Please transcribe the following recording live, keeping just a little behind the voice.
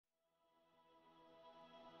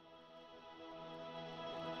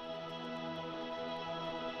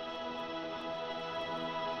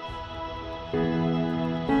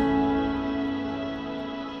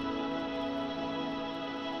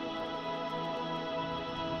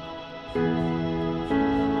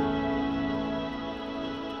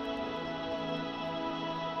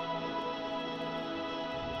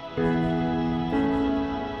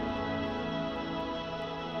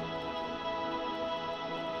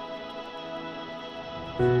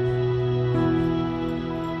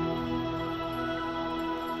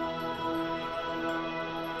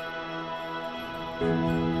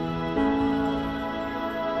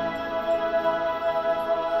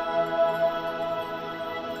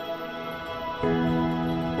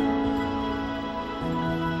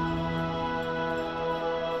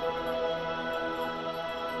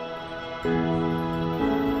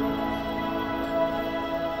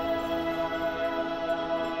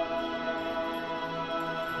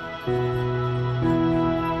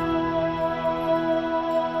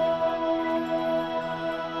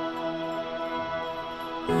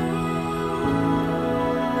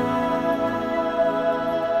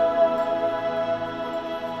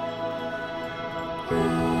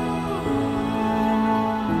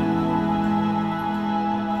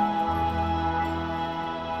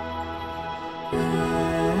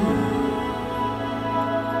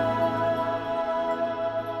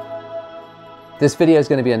This video is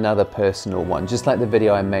going to be another personal one, just like the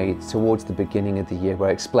video I made towards the beginning of the year where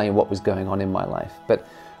I explained what was going on in my life. But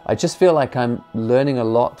I just feel like I'm learning a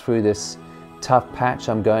lot through this tough patch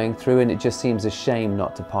I'm going through, and it just seems a shame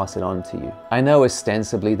not to pass it on to you. I know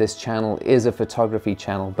ostensibly this channel is a photography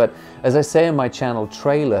channel, but as I say in my channel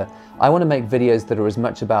trailer, I want to make videos that are as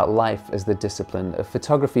much about life as the discipline of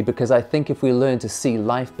photography, because I think if we learn to see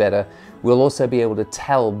life better, we'll also be able to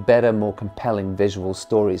tell better, more compelling visual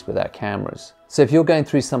stories with our cameras. So if you're going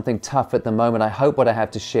through something tough at the moment, I hope what I have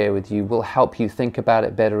to share with you will help you think about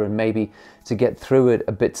it better and maybe to get through it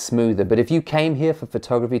a bit smoother. But if you came here for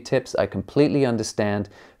photography tips, I completely understand.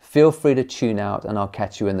 Feel free to tune out and I'll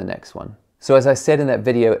catch you in the next one. So as I said in that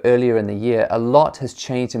video earlier in the year, a lot has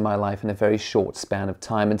changed in my life in a very short span of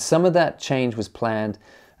time, and some of that change was planned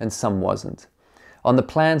and some wasn't. On the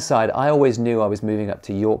planned side, I always knew I was moving up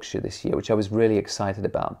to Yorkshire this year, which I was really excited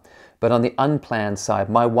about. But on the unplanned side,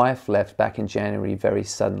 my wife left back in January very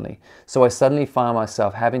suddenly. So I suddenly found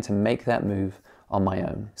myself having to make that move on my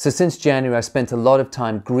own. So since January, I spent a lot of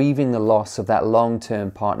time grieving the loss of that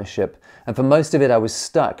long-term partnership. And for most of it, I was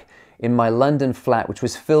stuck in my London flat, which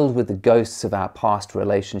was filled with the ghosts of our past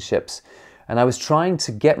relationships. And I was trying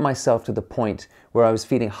to get myself to the point where I was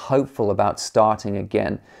feeling hopeful about starting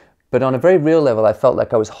again. But on a very real level, I felt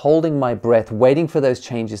like I was holding my breath, waiting for those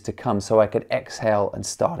changes to come so I could exhale and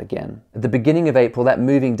start again. At the beginning of April, that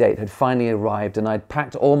moving date had finally arrived, and I'd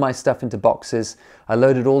packed all my stuff into boxes. I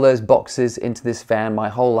loaded all those boxes into this van, my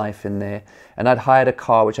whole life in there, and I'd hired a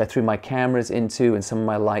car which I threw my cameras into and some of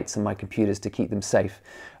my lights and my computers to keep them safe.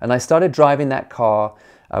 And I started driving that car.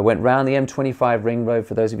 I went round the M25 ring road,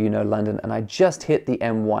 for those of you who know London, and I just hit the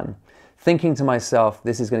M1. Thinking to myself,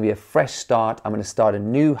 this is going to be a fresh start. I'm going to start a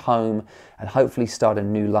new home and hopefully start a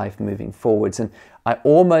new life moving forwards. And I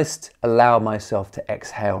almost allowed myself to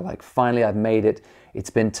exhale, like finally I've made it.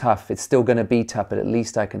 It's been tough. It's still going to be tough, but at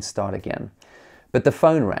least I can start again. But the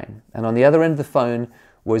phone rang, and on the other end of the phone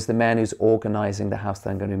was the man who's organizing the house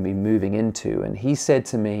that I'm going to be moving into. And he said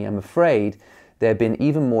to me, I'm afraid there have been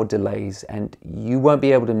even more delays and you won't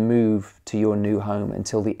be able to move to your new home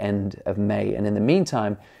until the end of May. And in the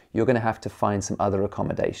meantime, you're going to have to find some other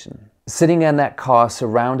accommodation. Sitting in that car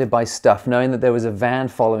surrounded by stuff, knowing that there was a van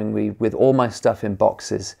following me with all my stuff in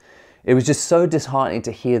boxes, it was just so disheartening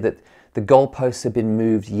to hear that the goalposts had been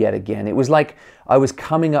moved yet again. It was like I was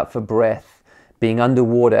coming up for breath, being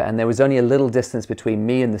underwater, and there was only a little distance between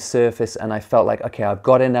me and the surface, and I felt like, okay, I've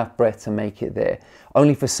got enough breath to make it there.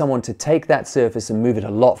 Only for someone to take that surface and move it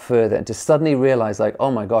a lot further, and to suddenly realize like,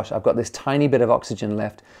 oh my gosh, I've got this tiny bit of oxygen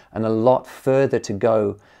left and a lot further to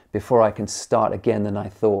go before I can start again than I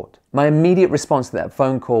thought. My immediate response to that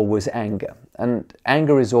phone call was anger. And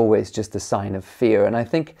anger is always just a sign of fear. And I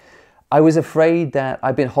think I was afraid that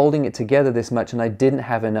I'd been holding it together this much and I didn't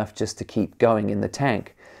have enough just to keep going in the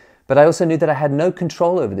tank. But I also knew that I had no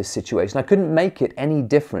control over this situation. I couldn't make it any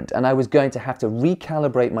different, and I was going to have to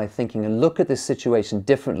recalibrate my thinking and look at this situation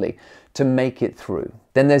differently to make it through.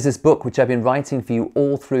 Then there's this book which I've been writing for you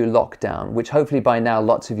all through lockdown, which hopefully by now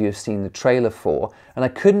lots of you have seen the trailer for, and I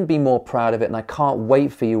couldn't be more proud of it, and I can't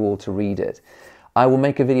wait for you all to read it. I will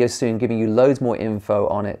make a video soon giving you loads more info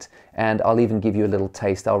on it, and I'll even give you a little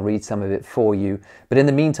taste. I'll read some of it for you. But in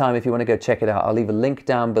the meantime, if you want to go check it out, I'll leave a link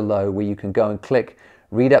down below where you can go and click,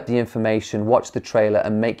 read up the information, watch the trailer,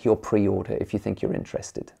 and make your pre-order if you think you're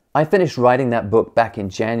interested. I finished writing that book back in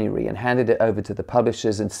January and handed it over to the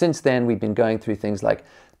publishers, and since then we've been going through things like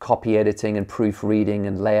copy editing and proofreading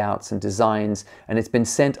and layouts and designs, and it's been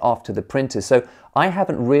sent off to the printers. So I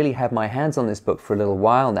haven't really had my hands on this book for a little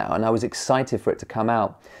while now, and I was excited for it to come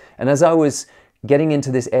out. And as I was getting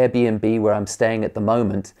into this Airbnb where I'm staying at the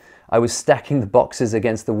moment, I was stacking the boxes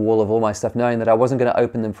against the wall of all my stuff, knowing that I wasn't going to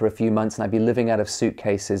open them for a few months and I'd be living out of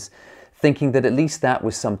suitcases, thinking that at least that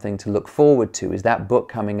was something to look forward to, is that book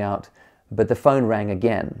coming out. But the phone rang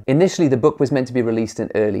again. Initially, the book was meant to be released in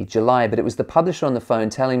early July, but it was the publisher on the phone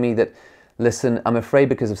telling me that, listen, I'm afraid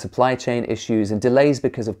because of supply chain issues and delays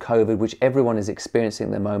because of COVID, which everyone is experiencing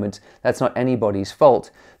at the moment, that's not anybody's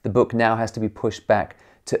fault. The book now has to be pushed back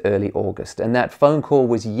to early August. And that phone call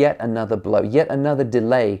was yet another blow, yet another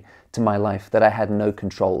delay to my life that I had no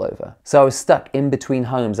control over. So I was stuck in between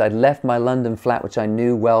homes. I'd left my London flat, which I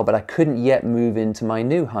knew well, but I couldn't yet move into my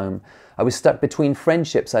new home. I was stuck between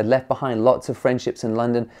friendships. I'd left behind lots of friendships in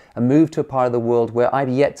London and moved to a part of the world where I've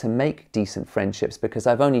yet to make decent friendships because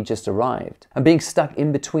I've only just arrived. And being stuck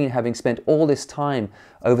in between, having spent all this time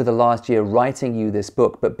over the last year writing you this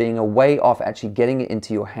book, but being a way off actually getting it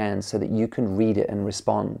into your hands so that you can read it and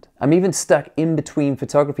respond. I'm even stuck in between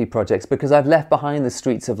photography projects because I've left behind the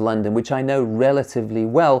streets of London, which I know relatively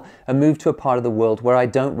well, and moved to a part of the world where I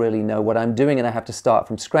don't really know what I'm doing and I have to start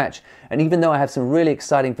from scratch. And even though I have some really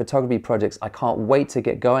exciting photography projects I can't wait to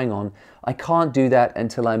get going on, I can't do that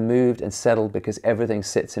until I'm moved and settled because everything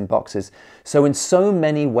sits in boxes. So in so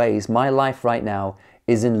many ways, my life right now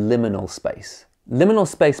is in liminal space. Liminal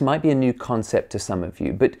space might be a new concept to some of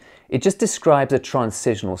you, but it just describes a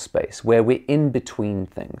transitional space where we're in between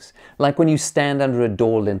things. Like when you stand under a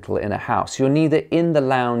door lintel in a house, you're neither in the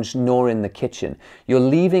lounge nor in the kitchen. You're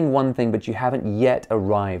leaving one thing, but you haven't yet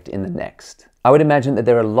arrived in the next. I would imagine that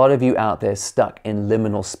there are a lot of you out there stuck in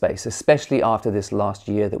liminal space, especially after this last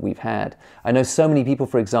year that we've had. I know so many people,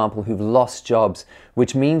 for example, who've lost jobs,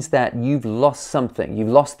 which means that you've lost something. You've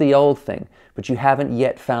lost the old thing, but you haven't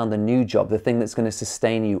yet found the new job, the thing that's going to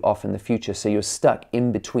sustain you off in the future. So you're stuck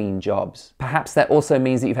in between jobs. Perhaps that also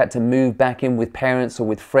means that you've had to move back in with parents or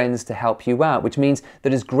with friends to help you out, which means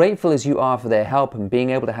that as grateful as you are for their help and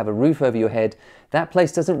being able to have a roof over your head, that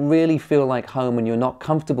place doesn't really feel like home when you're not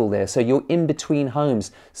comfortable there. So you're in between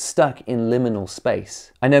homes, stuck in liminal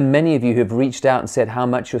space. I know many of you have reached out and said how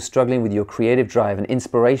much you're struggling with your creative drive and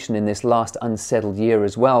inspiration in this last unsettled year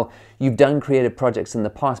as well. You've done creative projects in the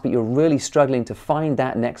past, but you're really struggling to find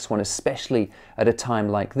that next one, especially at a time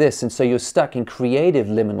like this. And so you're stuck in creative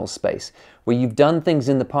liminal space, where you've done things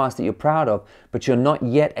in the past that you're proud of, but you're not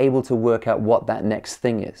yet able to work out what that next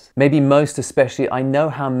thing is. Maybe most especially, I know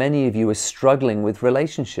how many of you are struggling with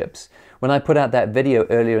relationships. When I put out that video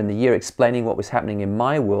earlier in the year explaining what was happening in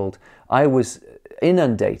my world, I was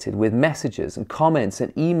inundated with messages and comments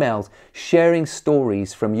and emails sharing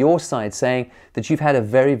stories from your side saying that you've had a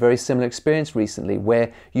very, very similar experience recently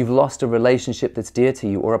where you've lost a relationship that's dear to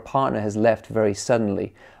you or a partner has left very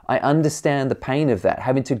suddenly. I understand the pain of that,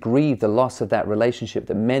 having to grieve the loss of that relationship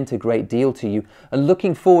that meant a great deal to you and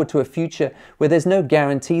looking forward to a future where there's no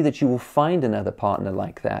guarantee that you will find another partner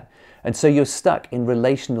like that. And so you're stuck in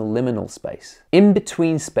relational liminal space. In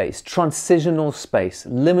between space, transitional space,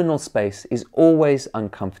 liminal space is always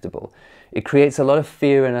uncomfortable. It creates a lot of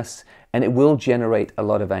fear in us and it will generate a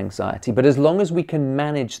lot of anxiety. But as long as we can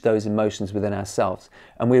manage those emotions within ourselves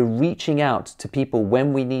and we're reaching out to people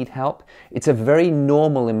when we need help, it's a very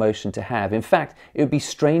normal emotion to have. In fact, it would be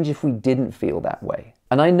strange if we didn't feel that way.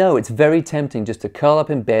 And I know it's very tempting just to curl up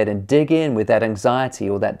in bed and dig in with that anxiety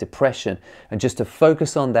or that depression and just to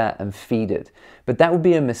focus on that and feed it. But that would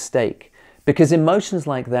be a mistake. Because emotions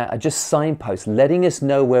like that are just signposts, letting us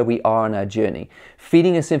know where we are on our journey,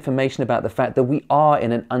 feeding us information about the fact that we are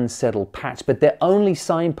in an unsettled patch, but they're only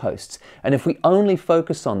signposts. And if we only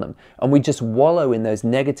focus on them and we just wallow in those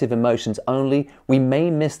negative emotions only, we may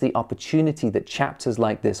miss the opportunity that chapters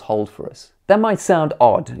like this hold for us. That might sound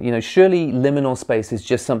odd. Surely liminal space is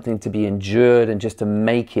just something to be endured and just to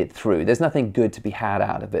make it through. There's nothing good to be had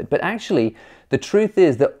out of it. But actually, the truth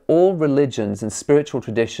is that all religions and spiritual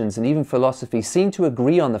traditions and even philosophy seem to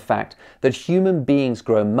agree on the fact that human beings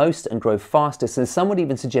grow most and grow fastest, and some would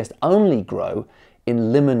even suggest only grow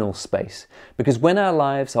in liminal space. Because when our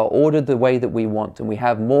lives are ordered the way that we want and we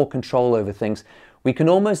have more control over things, we can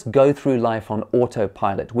almost go through life on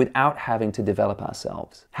autopilot without having to develop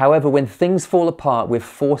ourselves. However, when things fall apart, we're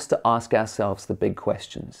forced to ask ourselves the big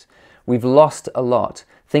questions. We've lost a lot.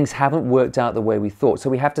 Things haven't worked out the way we thought,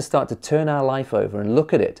 so we have to start to turn our life over and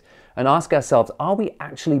look at it and ask ourselves, are we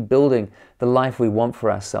actually building the life we want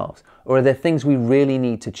for ourselves? Or are there things we really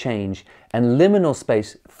need to change? And liminal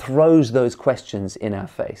space throws those questions in our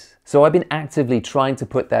face. So I've been actively trying to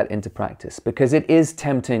put that into practice, because it is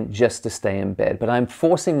tempting just to stay in bed, but I'm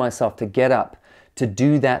forcing myself to get up, to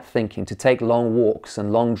do that thinking, to take long walks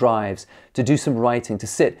and long drives, to do some writing, to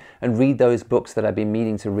sit and read those books that I've been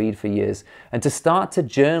meaning to read for years, and to start to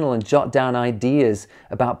journal and jot down ideas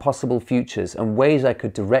about possible futures and ways I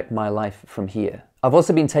could direct my life from here. I've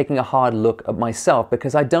also been taking a hard look at myself,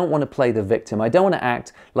 because I don't want to play the victim. I don't want to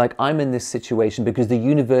act like I'm in this situation because the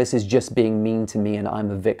universe is just being mean to me and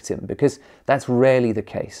I'm a victim, because that's rarely the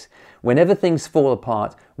case. Whenever things fall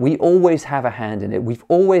apart, we always have a hand in it. We've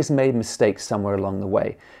always made mistakes somewhere along the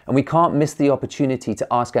way, and we can't miss the opportunity to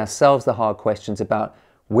ask ourselves the hard questions about,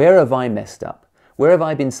 where have I messed up? Where have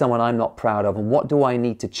I been someone I'm not proud of, and what do I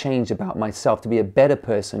need to change about myself to be a better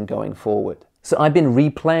person going forward? So I've been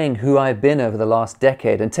replaying who I've been over the last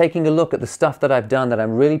decade and taking a look at the stuff that I've done that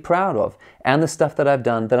I'm really proud of and the stuff that I've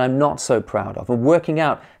done that I'm not so proud of, and working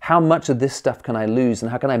out how much of this stuff can I lose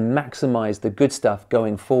and how can I maximize the good stuff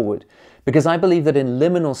going forward. Because I believe that in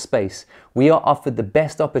liminal space, we are offered the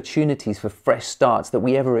best opportunities for fresh starts that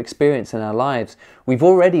we ever experience in our lives. We've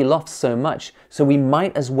already lost so much, so we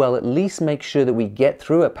might as well at least make sure that we get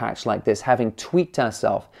through a patch like this, having tweaked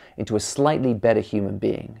ourselves into a slightly better human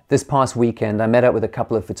being. This past weekend, I met up with a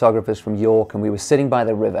couple of photographers from York, and we were sitting by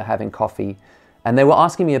the river having coffee. And they were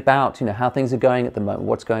asking me about, how things are going at the moment,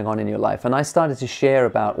 what's going on in your life. And I started to share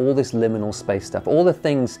about all this liminal space stuff, all the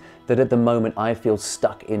things that at the moment I feel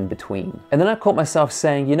stuck in between. And then I caught myself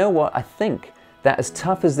saying, you know what, I think that as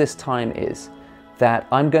tough as this time is, that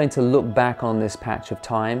I'm going to look back on this patch of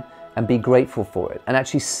time and be grateful for it, and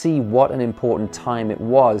actually see what an important time it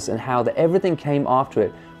was, and how that everything came after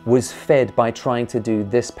it was fed by trying to do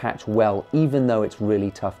this patch well, even though it's really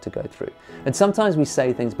tough to go through. And sometimes we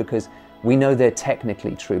say things because we know they're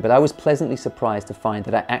technically true, but I was pleasantly surprised to find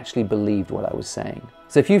that I actually believed what I was saying.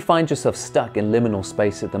 So if you find yourself stuck in liminal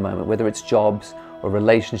space at the moment, whether it's jobs or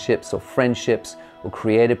relationships or friendships or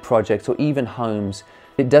creative projects or even homes,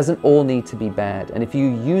 it doesn't all need to be bad. And if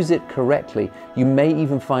you use it correctly, you may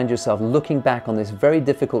even find yourself looking back on this very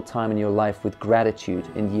difficult time in your life with gratitude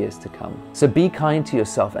in years to come. So be kind to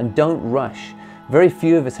yourself and don't rush. Very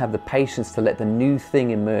few of us have the patience to let the new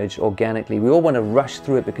thing emerge organically. We all want to rush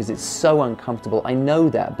through it because it's so uncomfortable. I know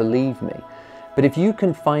that, believe me. But if you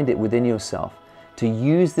can find it within yourself to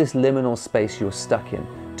use this liminal space you're stuck in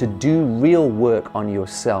to do real work on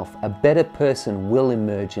yourself, a better person will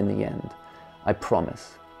emerge in the end. I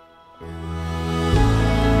promise.